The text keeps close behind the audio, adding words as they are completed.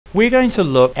We're going to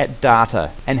look at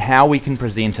data and how we can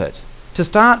present it. To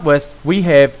start with, we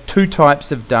have two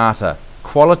types of data,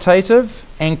 qualitative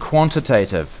and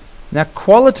quantitative. Now,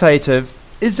 qualitative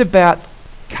is about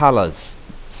colors,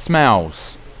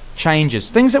 smells, changes,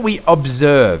 things that we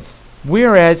observe,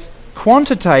 whereas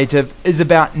quantitative is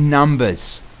about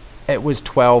numbers. It was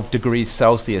 12 degrees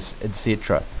Celsius,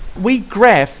 etc. We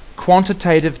graph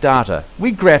quantitative data.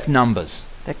 We graph numbers.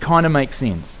 That kind of makes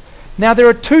sense. Now, there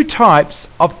are two types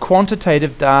of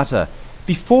quantitative data.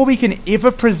 Before we can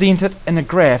ever present it in a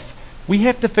graph, we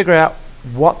have to figure out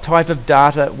what type of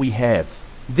data we have.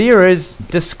 There is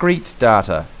discrete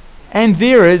data, and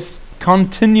there is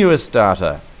continuous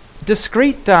data.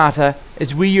 Discrete data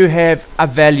is where you have a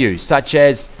value, such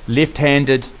as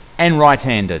left-handed and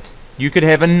right-handed. You could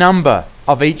have a number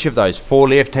of each of those, 4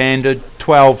 left-handed,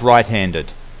 12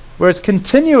 right-handed. Whereas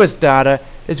continuous data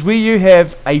is where you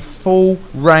have a full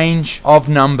range of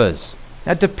numbers.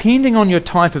 Now, depending on your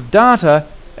type of data,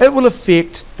 it will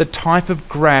affect the type of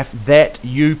graph that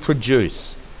you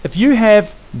produce. If you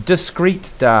have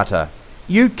discrete data,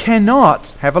 you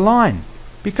cannot have a line.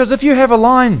 Because if you have a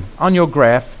line on your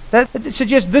graph, that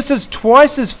suggests this is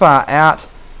twice as far out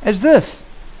as this.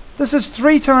 This is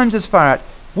 3 times as far out.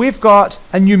 We've got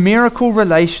a numerical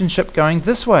relationship going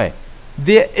this way.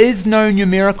 There is no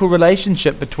numerical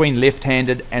relationship between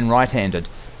left-handed and right-handed.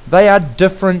 They are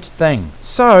different things.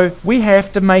 So we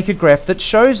have to make a graph that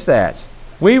shows that.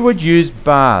 We would use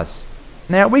bars.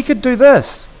 Now, we could do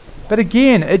this, but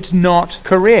again, it's not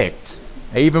correct.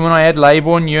 Even when I add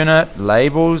label and unit,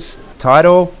 labels,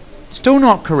 title, still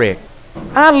not correct.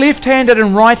 Are left-handed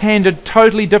and right-handed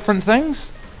totally different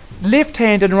things?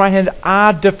 Left-handed and right-handed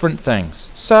are different things.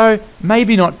 So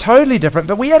maybe not totally different,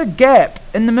 but we had a gap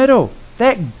in the middle.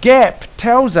 That gap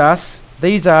tells us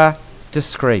these are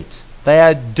discrete. They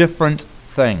are different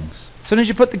things. As soon as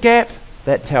you put the gap,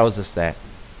 that tells us that.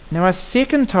 Now, our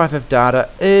second type of data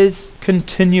is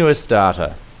continuous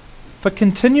data. For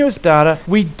continuous data,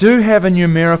 we do have a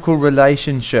numerical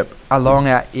relationship along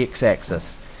our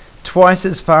x-axis. Twice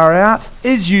as far out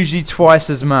is usually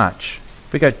twice as much.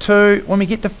 We go 2, when we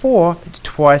get to 4, it's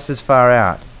twice as far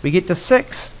out. We get to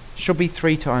 6, should be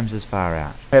 3 times as far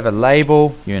out. We have a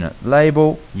label, unit,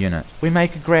 unit. We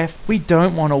make a graph. We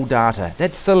don't want all data.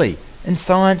 That's silly. In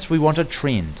science, we want a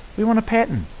trend. We want a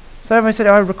pattern. So if I said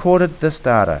I recorded this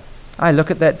data, I look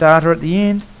at that data at the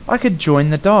end, I could join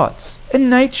the dots.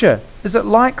 In nature, is it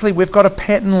likely we've got a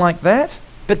pattern like that?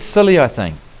 Bit silly, I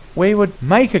think. We would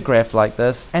make a graph like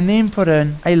this and then put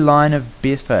in a line of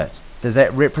best fit. Does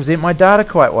that represent my data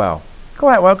quite well?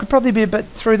 Quite well. Could probably be a bit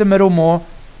through the middle more.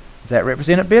 Does that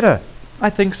represent it better?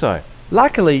 I think so.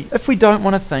 Luckily, if we don't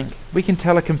want to think, we can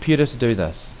tell a computer to do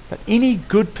this. But any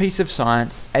good piece of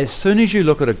science, as soon as you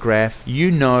look at a graph,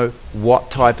 you know what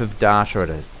type of data it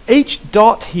is. Each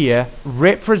dot here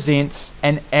represents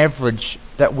an average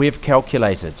that we've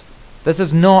calculated. This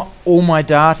is not all my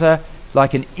data.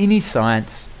 Like in any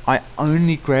science, I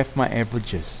only graph my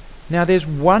averages. Now, there's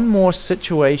one more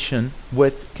situation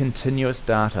with continuous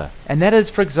data, and that is,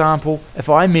 for example, if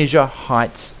I measure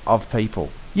heights of people.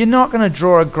 You're not going to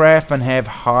draw a graph and have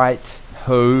height,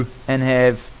 who, and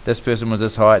have this person was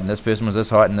this height and this person was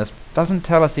this height, and this doesn't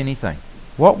tell us anything.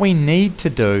 What we need to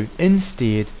do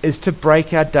instead is to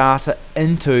break our data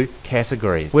into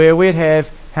categories, where we'd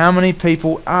have how many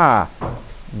people are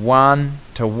 1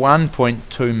 to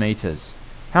 1.2 meters.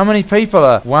 How many people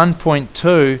are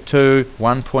 1.2 to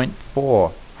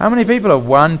 1.4? How many people are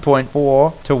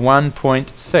 1.4 to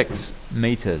 1.6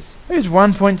 meters? Who's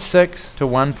 1.6 to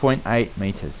 1.8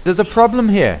 meters? There's a problem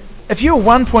here. If you're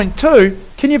 1.2,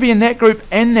 can you be in that group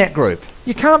and that group?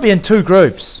 You can't be in 2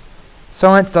 groups.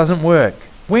 Science doesn't work.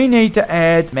 We need to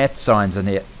add math signs in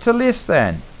here to less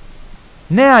than.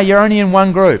 Now you're only in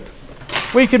 1 group.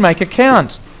 We can make a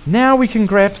count. Now we can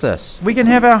graph this. We can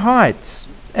have our heights.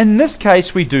 In this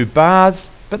case, we do bars,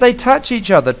 but they touch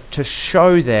each other to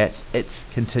show that it's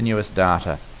continuous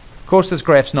data. Of course, this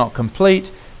graph's not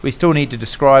complete. We still need to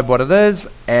describe what it is,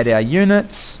 add our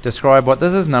units, describe what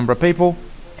this is, number of people,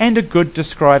 and a good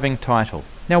describing title.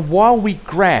 Now, while we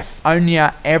graph only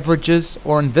our averages,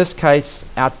 or in this case,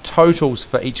 our totals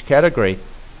for each category,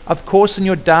 of course, in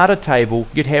your data table,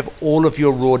 you'd have all of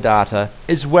your raw data,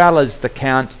 as well as the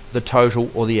count, the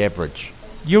total, or the average.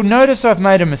 You'll notice I've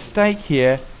made a mistake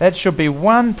here. That should be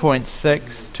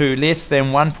 1.6 to less than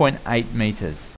 1.8 meters.